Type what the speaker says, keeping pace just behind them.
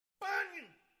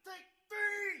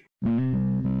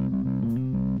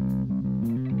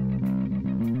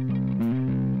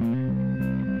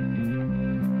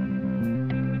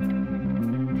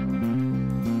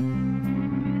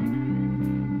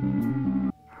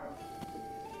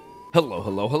Hello,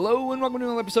 hello, hello, and welcome to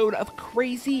another episode of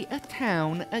Crazy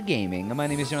Town Gaming. My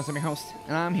name is Jonas, I'm your host,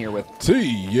 and I'm here with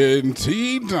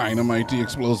TNT Dynamite, the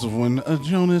explosive one.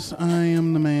 Jonas, I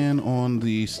am the man on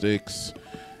the sticks.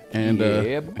 And,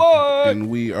 yeah, boy! And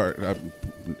we are,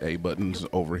 A buttons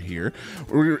over here.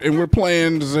 We're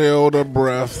playing Zelda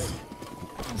Breath.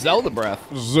 Zelda breath.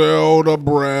 Zelda You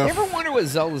Breath. ever wonder what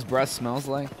Zelda's breath smells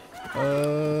like?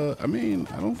 I mean,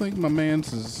 I don't think my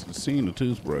man's has seen a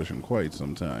toothbrush in quite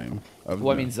some time.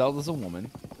 Well, I mean, Zelda's a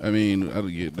woman. I mean,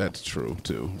 yeah, that's true,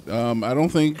 too. I don't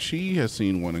think she has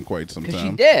seen one in quite some time. Because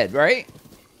she did, right?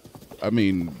 I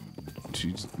mean,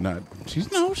 she's not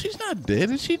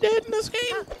dead. Is she dead in this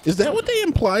game? Is that what they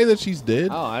imply, that she's dead?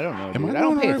 Oh, I don't know, Am dude. I I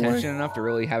don't going pay the right attention way? enough to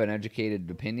really have an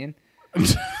educated opinion.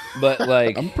 But,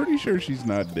 like... I'm pretty sure she's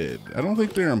not dead. I don't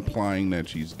think they're implying that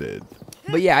she's dead.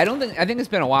 But, yeah, I think it's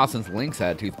been a while since Link's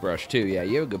had a toothbrush, too. Yeah,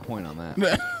 you have a good point on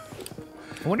that.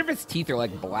 I wonder if his teeth are,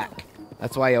 like, black.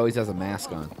 That's why he always has a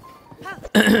mask on.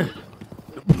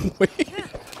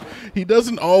 He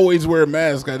doesn't always wear a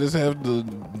mask. I just have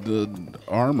the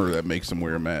armor that makes him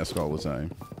wear a mask all the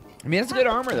time. I mean, that's good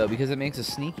armor, though, because it makes us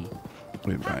sneaky.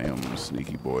 I am a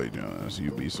sneaky boy, Jonas.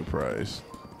 You'd be surprised.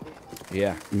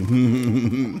 Yeah.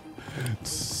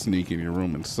 Sneak in your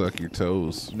room and suck your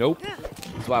toes. Nope.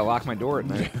 That's why I lock my door at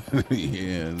night.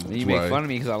 Yeah. And you make fun of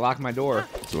me because I lock my door.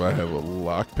 So I have a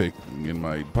lockpick in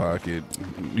my pocket.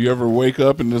 You ever wake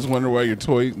up and just wonder why your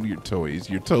toes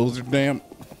are damp?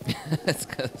 That's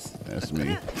because That's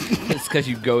me. it's because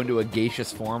you go into a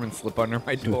gaseous form and slip under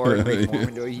my door and reform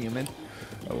into a human.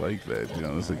 I like that,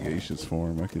 Jonas. A gaseous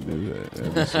form. I could do that.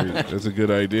 That's a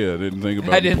good idea. I didn't think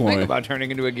about I didn't the point. think about turning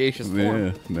into a gaseous form.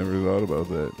 Yeah, never thought about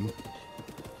that.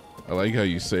 I like how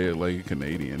you say it like a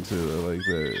Canadian, too. I like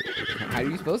that. How are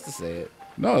you supposed to say it?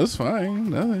 No, it's fine.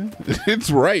 Nothing. It's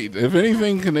right. If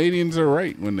anything, Canadians are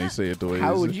right when they say it the way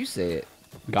How they would say. you say it?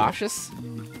 Gaseous?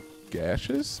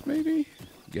 Gaseous, maybe?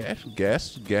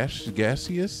 Gaseous?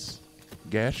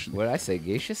 Gas. What did I say?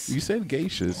 Gaseous? You said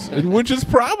gaseous, which is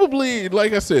probably,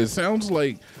 like I said, sounds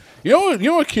like, you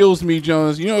know what kills me,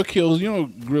 Jonas? You know what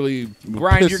really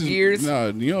Grind your gears? No,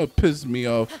 you know what pisses me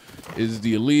off is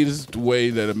the elitist way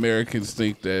that Americans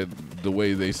think that the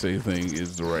way they say things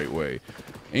is the right way.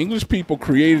 English people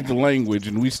created the language,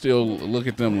 and we still look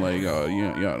at them like, oh,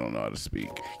 y'all don't know how to speak.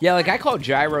 Yeah, like I call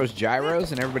gyros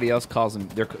gyros, and everybody else calls them.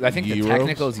 I think the Euros?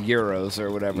 technical is euros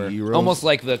or whatever. Euros? Almost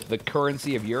like the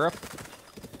currency of Europe.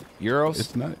 Euros.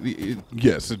 It's not.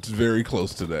 Yes, it's very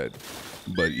close to that.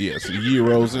 But yes,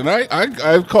 euros, and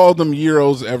I've called them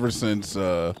euros ever since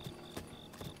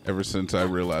I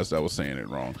realized I was saying it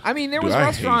wrong. I mean, there Dude, was a I hate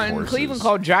restaurant in horses. Cleveland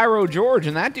called Gyro George,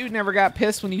 and that dude never got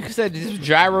pissed when you said this is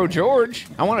Gyro George.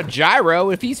 I want a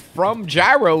gyro if he's from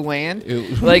Gyro Land.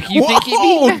 Like, you think he'd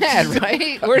Whoa! be mad,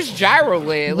 right? Where's Gyro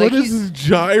Land? Like, What does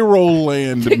Gyro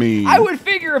Land mean? I would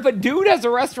figure if a dude has a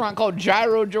restaurant called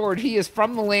Gyro George, he is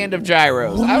from the land of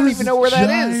gyros. I don't even know where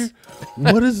that is.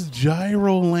 What does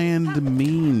Gyro Land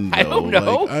mean, though? I don't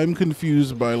know. Like, I'm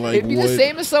confused by, like, It'd be what... the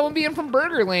same as someone being from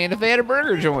Burger Land if they had a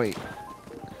burger joint.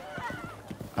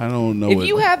 I don't know. If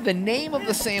you have the name of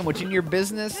the sandwich in your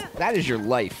business, that is your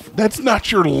life. That's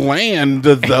not your land,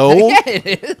 though. Yeah,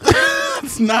 it is.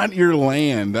 It's not your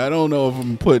land. I don't know if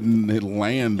I'm putting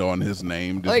land on his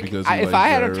name just Like, because if I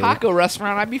had a taco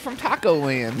restaurant, I'd be from Taco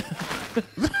Land.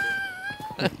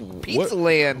 Pizza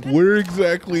Land. Where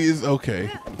exactly is... Okay.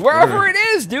 Wherever it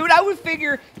is, dude, I would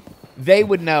figure they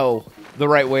would know the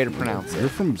right way to pronounce You're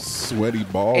it. from Sweaty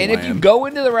Ball And if you Land. go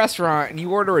into the restaurant and you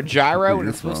order a gyro and You're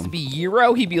it's supposed to from. be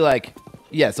euro, he'd be like,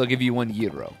 yes, I'll give you 1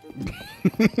 euro.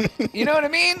 You know what I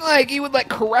mean? Like, he would, like,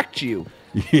 correct you.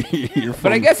 You're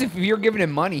But I from- guess if you're giving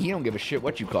him money, he don't give a shit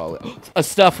what you call it. A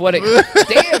stuff, what it...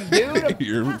 Damn, dude.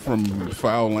 You're from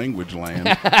foul language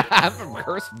land. I'm from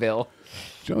Curseville.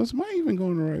 Jonas, am I even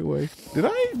going the right way? Did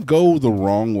I go the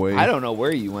wrong way? I don't know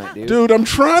where you went, dude. Dude, I'm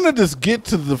trying to just get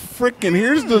to the frickin'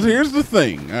 here's the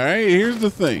thing. All right, here's the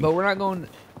thing. But we're not going...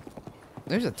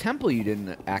 There's a temple you didn't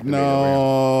activate over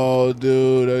No,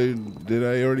 dude, did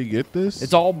I already get this? here.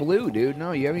 It's all blue, dude.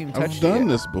 No, you haven't even touched I've done it yet.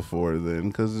 this before then,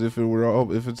 because if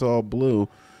it's all blue,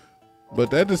 but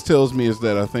that just tells me is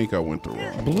that I think I went the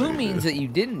wrong way. Blue means that you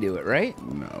didn't do it, right?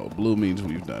 No, blue means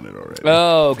we've done it already.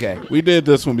 Oh, okay. We did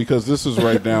this one because this is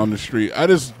right down the street. I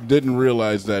just didn't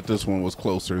realize that this one was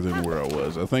closer than where I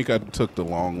was. I think I took the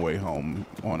long way home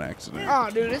on accident. Oh,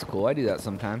 dude, it's cool. I do that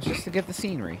sometimes just to get the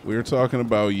scenery. We were talking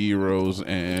about euros,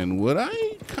 and what I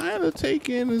kind of take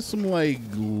in is some, like,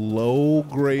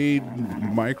 low-grade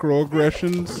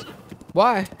microaggressions.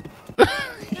 Why?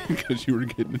 Because you were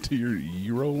getting into your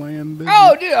Euroland business?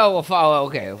 Oh, dude. Oh, well,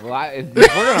 okay. Well, if we're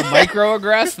gonna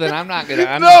microaggress, then I'm not gonna.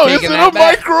 I'm No, not is taking it that a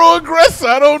back. microaggress?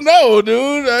 I don't know,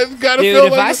 dude. I gotta Dude, feel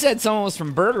if like I said someone was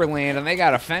from Burgerland and they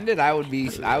got offended, I would be.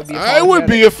 I would be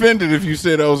apologetic. offended if you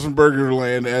said I was from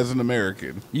Burgerland as an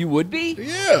American. You would be?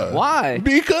 Yeah. Why?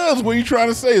 Because what are you trying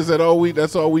to say? Is that all we?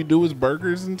 That's all we do is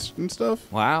burgers and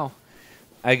stuff? Wow.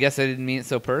 I guess I didn't mean it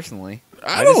so personally.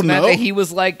 I just don't meant know. that he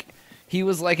was like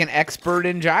an expert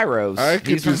in gyros.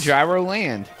 He's from Gyro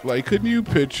Land. Like, couldn't you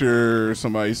picture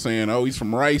somebody saying, "Oh, he's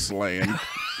from Rice Land"?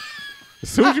 As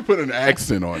soon as you put an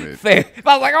accent on it. Fair. If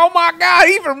I was like, oh my God,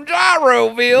 he's from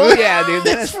Gyroville. Yeah, dude.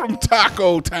 It's from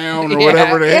Taco Town or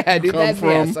whatever they come from.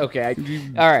 Yes, okay.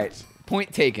 All right.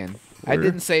 Point taken. I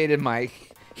didn't say it in my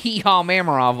hee-haw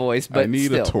mamara voice, but I need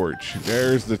still. a torch.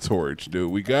 There's the torch,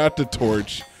 dude. We got the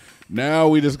torch. Now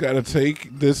we just got to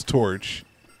take this torch,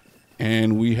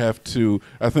 and we have to.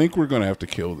 I think we're gonna have to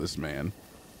kill this man.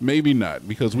 Maybe not,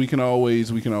 because we can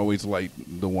always light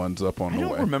the ones up on the way. I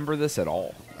don't remember this at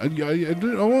all.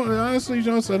 Honestly,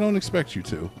 Jonas, I don't expect you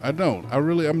to. I don't.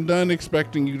 I'm done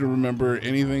expecting you to remember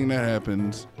anything that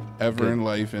happens ever in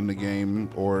life, in the game,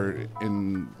 or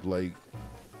in, like,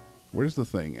 where's the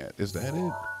thing at? Is that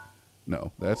it?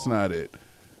 No, that's not it.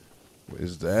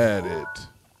 Is that it?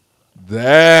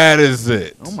 That is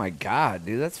it. Oh my God,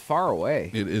 dude, that's far away.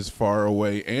 It is far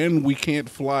away, and we can't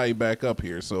fly back up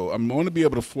here, so I'm going to be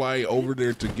able to fly over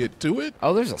there to get to it.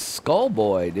 Oh, there's a skull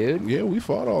boy, dude. Yeah, we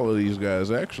fought all of these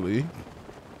guys, actually.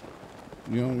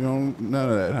 You know, none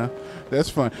of that, huh?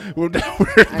 That's fine. We're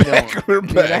back. We're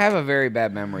Dude, back. I have a very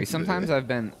bad memory. Sometimes I've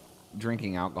been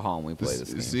drinking alcohol when we play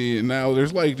this game. See, now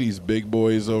there's like these big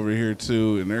boys over here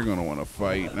too, and they're gonna want to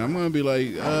fight. And I'm gonna be like,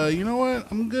 you know what?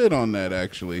 I'm good on that,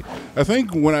 actually. I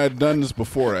think when I'd done this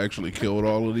before, I actually killed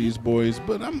all of these boys,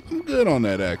 but I'm good on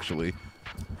that, actually.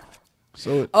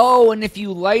 So oh, and if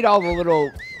you light all the little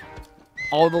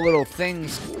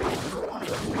things.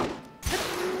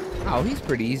 Oh, he's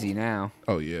pretty easy now.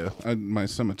 oh yeah, my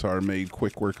scimitar made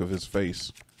quick work of his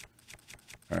face.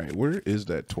 All right, where is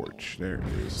that torch? There it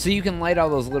is. So you can light all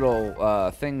those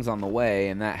little things on the way,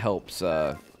 and that helps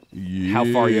how far you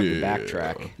have to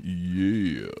backtrack.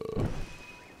 Yeah.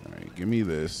 All right, give me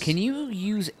this. Can you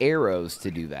use arrows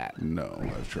to do that? No,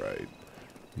 I've tried.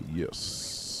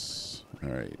 Yes. All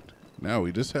right. Now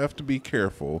we just have to be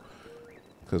careful,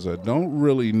 because I don't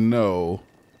really know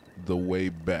the way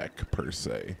back, per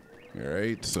se. All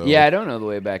right? So Yeah, I don't know the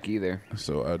way back either.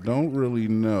 So I don't really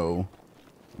know.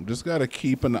 Just got to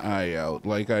keep an eye out.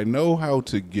 Like, I know how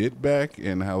to get back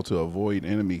and how to avoid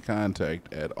enemy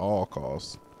contact at all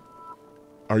costs.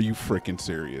 Are you freaking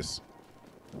serious?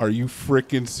 Are you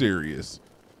freaking serious?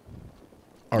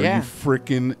 Are you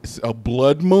freaking a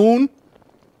blood moon?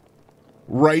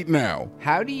 Right now.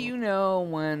 How do you know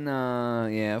when,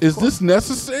 yeah. Is this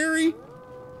necessary?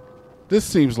 This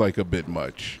seems like a bit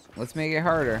much. Let's make it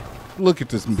harder. Look at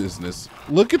this business.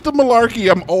 Look at the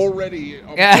malarkey I'm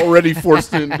already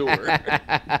forced to endure.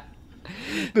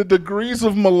 The degrees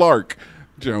of malark,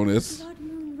 Jonas. Blood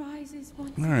moon rises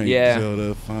once. All right, Yeah.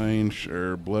 Zelda, fine,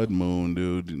 sure. Blood moon,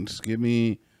 dude. Just get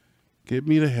me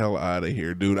the hell out of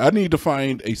here, dude. I need to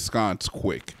find a sconce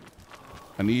quick.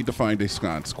 I need to find a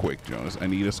sconce quick, Jonas. I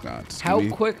need a sconce. How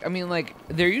quick? I mean, like,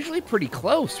 they're usually pretty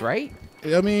close, right?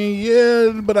 I mean,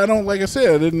 yeah, but I don't. Like I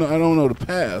said, I don't know the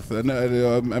path. I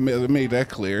made that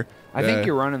clear. I think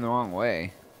you're running the wrong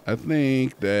way. I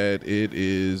think that it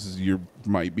is. You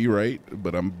might be right,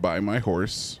 but I'm by my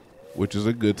horse, which is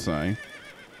a good sign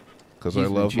because I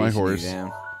love my horse.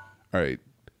 All right,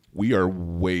 we are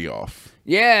way off.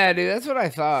 Yeah, dude, that's what I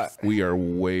thought. We are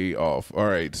way off. All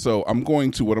right, so what I'm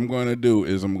going to do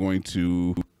is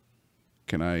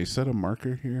Can I set a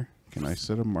marker here? Can I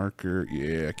set a marker?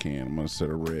 Yeah, I can. I'm going to set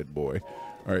a red boy.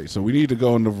 All right, so we need to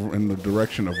go in the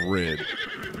direction of red.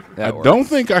 I don't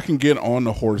think I can get on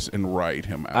the horse and ride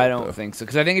him out. I don't think so,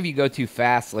 because I think if you go too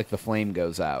fast, like, the flame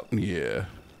goes out. Yeah.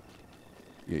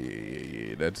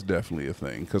 Yeah. That's definitely a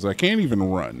thing, because I can't even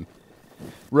run.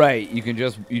 Right. You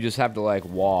just have to, like,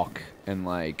 walk and,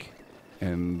 like...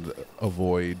 And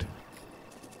avoid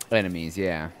enemies,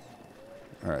 yeah.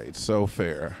 All right, so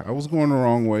fair. I was going the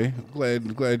wrong way.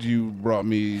 Glad you brought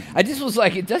me. I just was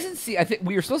like, it doesn't see. I think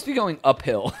we were supposed to be going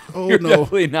uphill. Oh, You're no.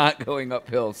 definitely not going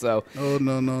uphill. So. Oh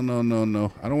no.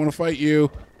 I don't want to fight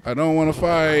you. I don't want to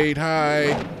fight.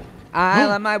 Hi. I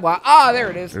let my walk. Ah,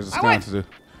 there it is. There's a sconce.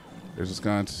 There's a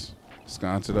sconce.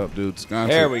 Sconce it up, dude.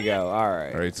 Sconce There it. we go. All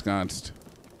right. All right, sconced.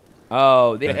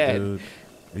 Oh, the head. Dude,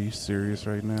 are you serious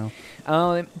right now?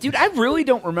 Dude, I really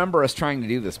don't remember us trying to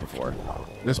do this before.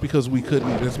 That's because we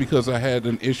couldn't. That's because I had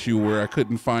an issue where I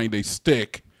couldn't find a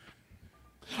stick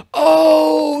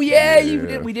Oh yeah, you Yeah.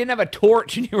 did. We didn't have a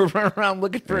torch, and you were running around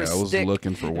looking for a I was stick.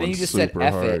 looking for and one you just super said,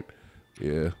 F hard. it.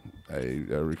 Yeah,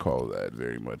 I recall that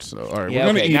very much so. All right, Yeah, we're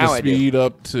gonna okay, eat now a I do. speed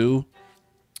up too.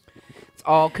 It's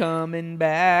all coming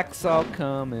back. It's all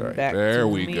coming Right, back. there to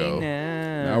we me go.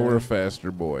 Now. Now we're a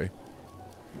faster boy.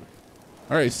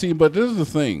 All right, see, but this is the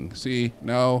thing. See,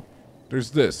 now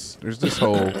there's this. There's this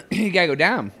whole. You gotta go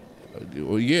down.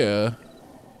 Well, yeah,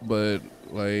 but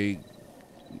like,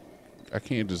 I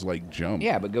can't just like jump.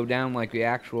 Yeah, but go down like the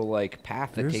actual like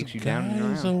path that There's takes you down and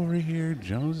guys around. over here.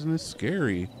 Jones, and it's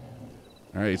scary.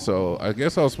 All right, so I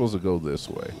guess I was supposed to go this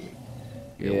way.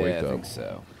 Yeah, wake I up. think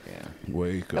so. Yeah.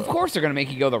 Wake up. Of course they're gonna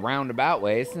make you go the roundabout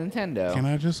way. It's Nintendo. Can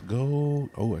I just go?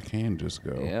 Oh, I can just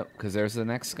go. Yep, because there's the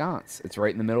next sconce. It's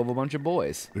right in the middle of a bunch of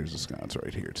boys. There's a sconce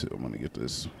right here too. I'm gonna get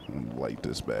this and light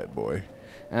this bad boy.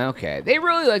 Okay, they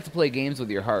really like to play games with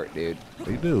your heart, dude.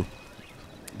 They do.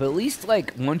 But at least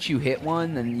like once you hit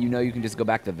one, then you know you can just go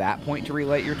back to that point to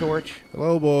relight your torch.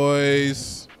 Hello,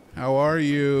 boys. How are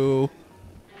you?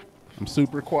 I'm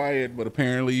super quiet, but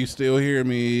apparently you still hear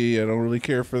me. I don't really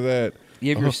care for that.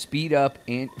 You have your speed up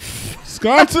and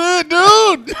Sconce it,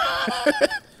 dude!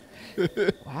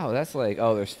 wow, that's like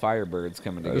there's firebirds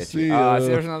coming to I get see you. ya. See,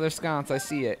 there's another sconce. I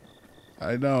see it.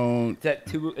 I don't. It's at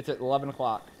 2. It's at 11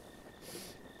 o'clock.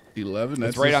 11? That's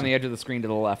It's right just- on the edge of the screen to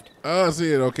the left. Oh, I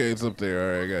see it. Okay, it's up there.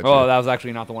 All right, I got you. Oh, that was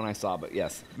actually not the one I saw, but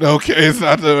yes, Okay, it's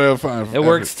not the fine. it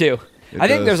works too. It I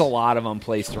think does. there's a lot of them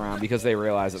placed around because they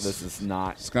realize that this is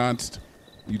not. Sconced.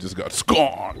 You just got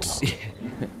sconced.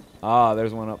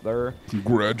 There's one up there.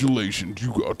 Congratulations,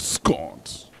 you got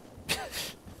sconced.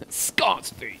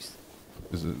 Sconce face.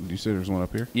 Is it? You say there's one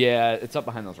up here? Yeah, it's up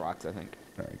behind those rocks, I think.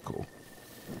 All right, cool.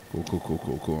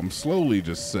 Cool. I'm slowly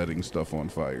just setting stuff on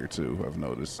fire too. I've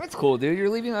noticed. That's cool, dude. You're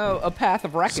leaving a path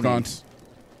of reckoning. Sconce.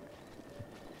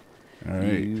 All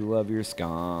right. You love your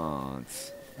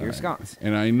sconce. Your sconce.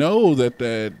 And I know that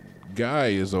that guy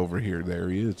is over here. There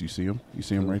he is. You see him? You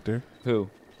see him right there? Who?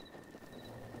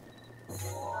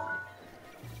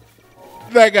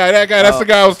 That guy. That's the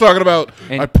guy I was talking about.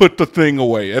 And- I put the thing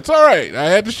away. It's all right. I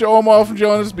had to show him off,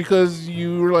 Jonas, because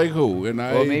you were like, who? And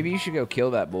I. Well, maybe you should go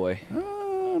kill that boy.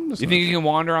 I'm just You gonna- think you can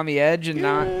wander on the edge and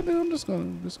not? Yeah, dude, I'm just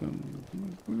gonna.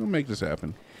 We're gonna make this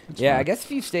happen. It's Yeah, fine. I guess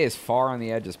if you stay as far on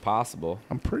the edge as possible.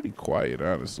 I'm pretty quiet,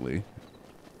 honestly.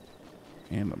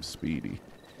 And I'm speedy.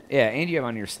 Yeah, and you have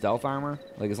on your stealth armor.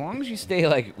 Like, as long as you stay,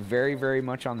 like, very, very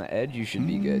much on the edge, you should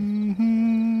be good.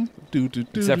 Mm-hmm.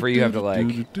 Except for you have to,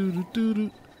 like-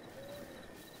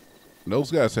 Those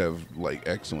guys have, like,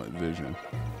 excellent vision.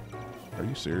 Are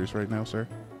you serious right now, sir?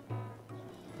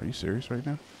 Are you serious right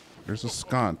now? There's a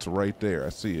sconce right there. I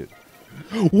see it.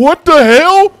 What the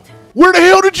hell? Where the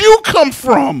hell did you come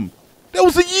from? That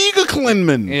was a Yiga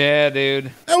Clanman. Yeah,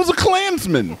 dude. That was a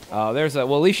Klansman. Oh, there's a...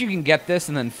 Well, at least you can get this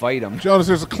and then fight him. Jonas,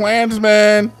 there's a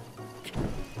Klansman.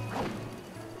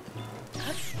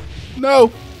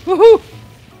 No. Woohoo!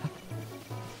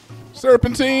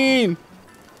 Serpentine.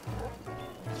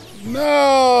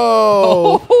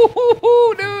 No.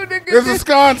 Oh, dude. There's a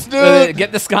sconce, dude.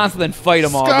 Get the sconce and then fight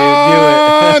them all,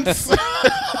 dude. Do it.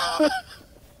 Sconce.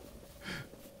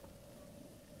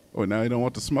 Oh, now you don't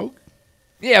want the smoke?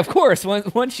 Yeah, of course.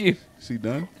 Once you... Is he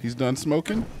done? He's done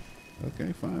smoking?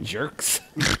 Okay, fine. Jerks.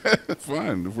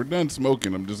 Fine. If we're done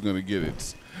smoking, I'm just going to get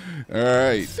it. All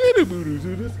right.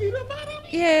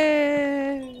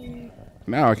 Yay.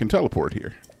 Now I can teleport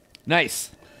here.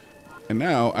 Nice. And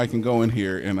now I can go in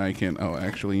here and I can, oh,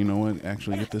 actually, you know what?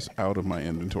 Actually get this out of my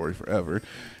inventory forever.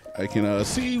 I can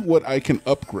see what I can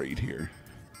upgrade here.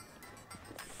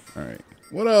 All right.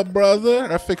 What up,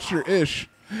 brother? I fixed your ish.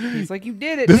 He's like, you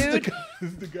did it, This dude.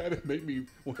 is the guy that made me,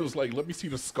 was like, let me see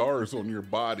the scars on your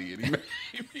body. And he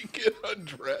made me get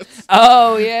undressed.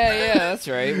 Oh, yeah, that's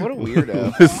right. What a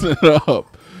weirdo. Listen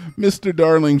up. Mr.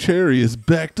 Darling Cherry is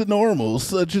back to normal,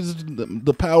 such as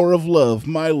the power of love.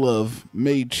 My love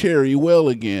made Cherry well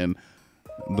again.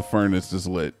 The furnace is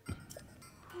lit.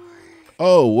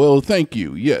 Oh, well, thank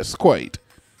you. Yes, quite.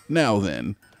 Now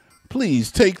then, please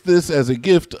take this as a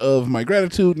gift of my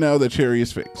gratitude now that Cherry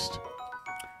is fixed.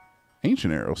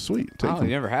 Ancient arrow, sweet. Take Oh, them.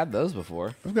 you never had those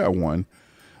before. I've got one.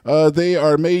 They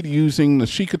are made using the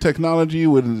Sheikah technology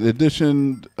with an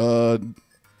addition of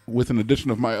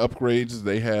my upgrades.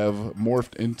 They have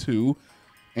morphed into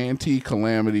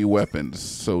anti-calamity weapons,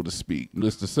 so to speak.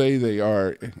 Needless to say, they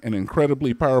are an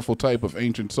incredibly powerful type of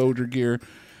ancient soldier gear.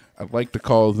 I'd like to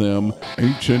call them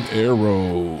ancient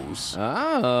arrows.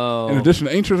 Oh. In addition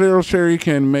to ancient arrows, Cherry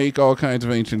can make all kinds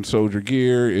of ancient soldier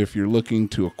gear. If you're looking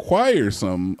to acquire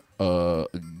some,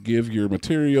 give your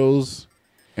materials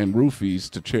and roofies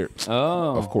to Cherry.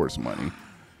 Oh. Of course, money.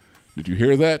 Did you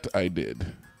hear that? I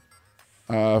did.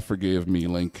 Forgive me,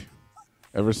 Link.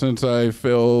 Ever since ever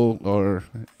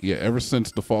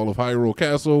since the fall of Hyrule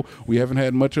Castle, we haven't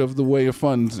had much of the way of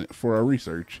funds for our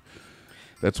research.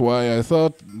 That's why I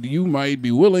thought you might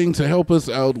be willing to help us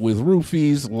out with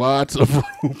rupees, lots of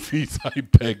rupees, I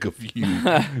beg of you.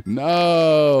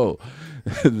 No.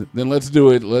 Then let's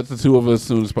do it. Let the two of us as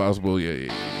soon as possible.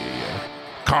 Yeah.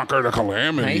 Conquer the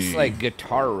calamity. Nice, like,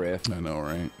 guitar riff. I know,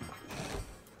 right?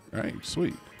 Right,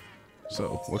 sweet.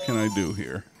 So, what can I do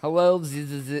here? Hello,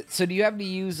 so do you have to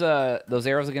use those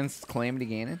arrows against Calamity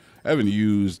Ganon? I haven't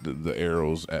used the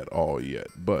arrows at all yet,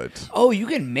 but... Oh, you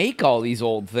can make all these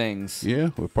old things.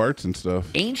 Yeah, with parts and stuff.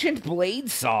 Ancient blade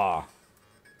saw.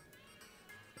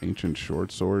 Ancient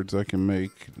short swords I can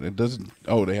make. It doesn't...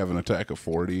 Oh, they have an attack of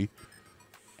 40.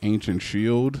 Ancient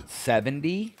shield.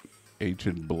 70.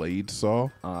 Ancient blade saw.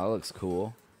 Oh, that looks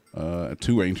cool.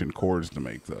 2 ancient cords to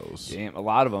make those. Damn, a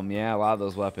lot of them, yeah, a lot of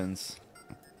those weapons.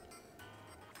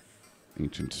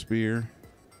 Ancient spear.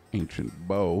 Ancient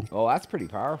bow. Oh, that's pretty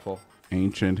powerful.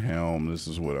 Ancient helm. This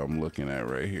is what I'm looking at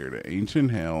right here. The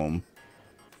ancient helm.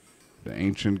 The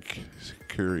ancient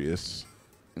curious.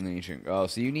 An ancient. Oh,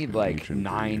 so you need like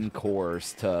 9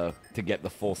 cores to get the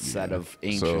full set of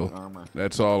ancient armor.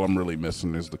 That's all I'm really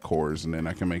missing is the cores, and then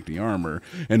I can make the armor.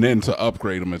 And then to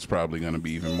upgrade them, it's probably going to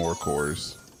be even more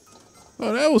cores.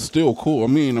 Oh, that was still cool. I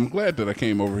mean, I'm glad that I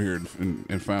came over here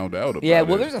and found out about it. Yeah,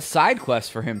 well, there's a side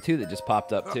quest for him, too, that just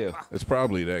popped up, too. It's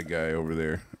probably that guy over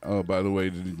there. Oh, by the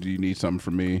way, do you need something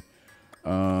from me?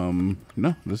 No,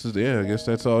 this is, I guess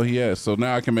that's all he has. So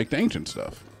now I can make the ancient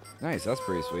stuff. Nice, that's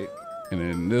pretty sweet. And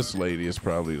then this lady is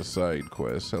probably the side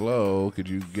quest. Hello, could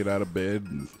you get out of bed?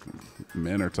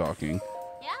 Men are talking.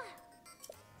 Yeah.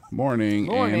 Morning.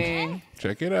 Morning. And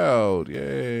check it out.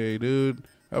 Yay, dude.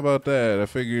 How about that? I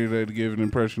figured I'd give an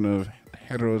impression of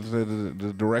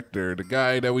the director, the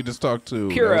guy that we just talked to.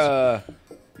 Pura.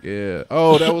 Yeah.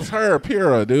 Oh, that was her,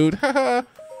 Pura, dude. Don't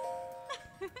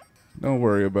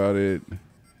worry about it.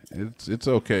 It's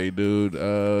okay, dude.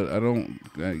 All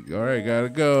right, gotta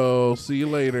go. See you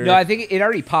later. No, I think it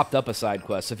already popped up a side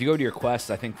quest. So if you go to your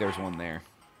quest, I think there's one there.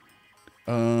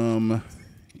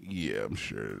 Yeah, I'm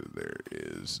sure there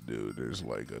is, dude. There's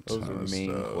like a Those ton are of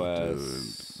main stuff,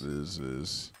 quests. dude. This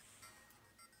is...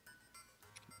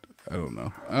 I don't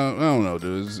know. I don't know,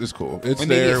 dude. It's cool. It's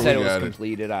Maybe there. it said We it was got it.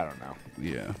 completed. I don't know.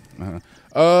 Yeah.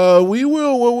 We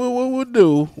will.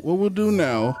 What we'll do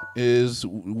now is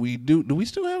we do. Do we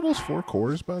still have those 4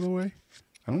 cores? By the way,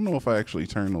 I don't know if I actually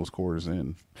turned those cores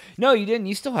in. No, you didn't.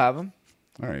 You still have them.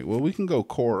 All right. Well, we can go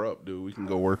core up, dude. We can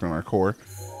go work on our core.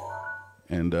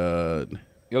 And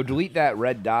Yo, delete that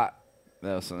red dot.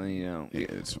 No, so you know. yeah,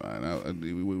 it's fine.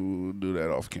 We'll do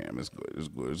that off cam. It's good. It's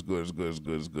good. It's good. It's good. It's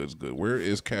good. It's good. It's good. Where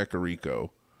is Kakariko?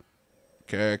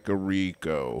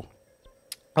 Kakariko.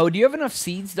 Oh, do you have enough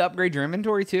seeds to upgrade your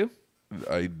inventory too?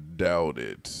 I doubt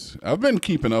it. I've been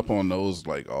keeping up on those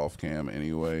like off cam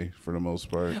anyway, for the most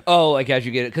part. Oh, like as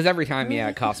you get it, because every time, yeah,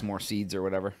 it costs more seeds or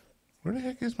whatever. Where the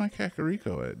heck is my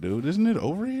Kakariko at, dude? Isn't it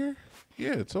over here?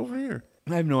 Yeah, it's over here.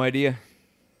 I have no idea.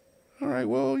 All right,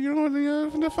 well, you know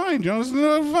what? Fine, Jonas.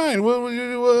 Fine. We'll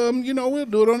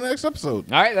do it on the next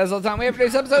episode. All right, that's all the time we have for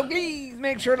today's episode. Please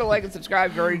make sure to like and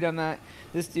subscribe if you've already done that.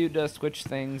 This dude does Twitch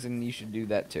things, and you should do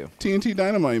that too. TNT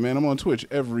Dinomight, man. I'm on Twitch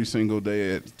every single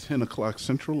day at 10 o'clock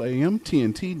Central AM.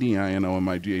 TNT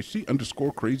DINOMIGHT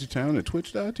 _ CrazyTown at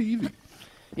twitch.tv.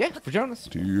 Yeah, for Jonas.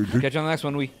 Dude. Catch you on the next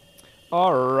one.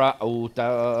 Alright.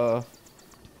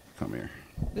 Come here.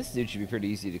 This dude should be pretty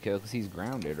easy to kill because he's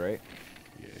grounded, right?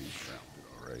 Yeah, he's grounded,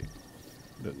 all right.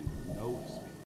 No.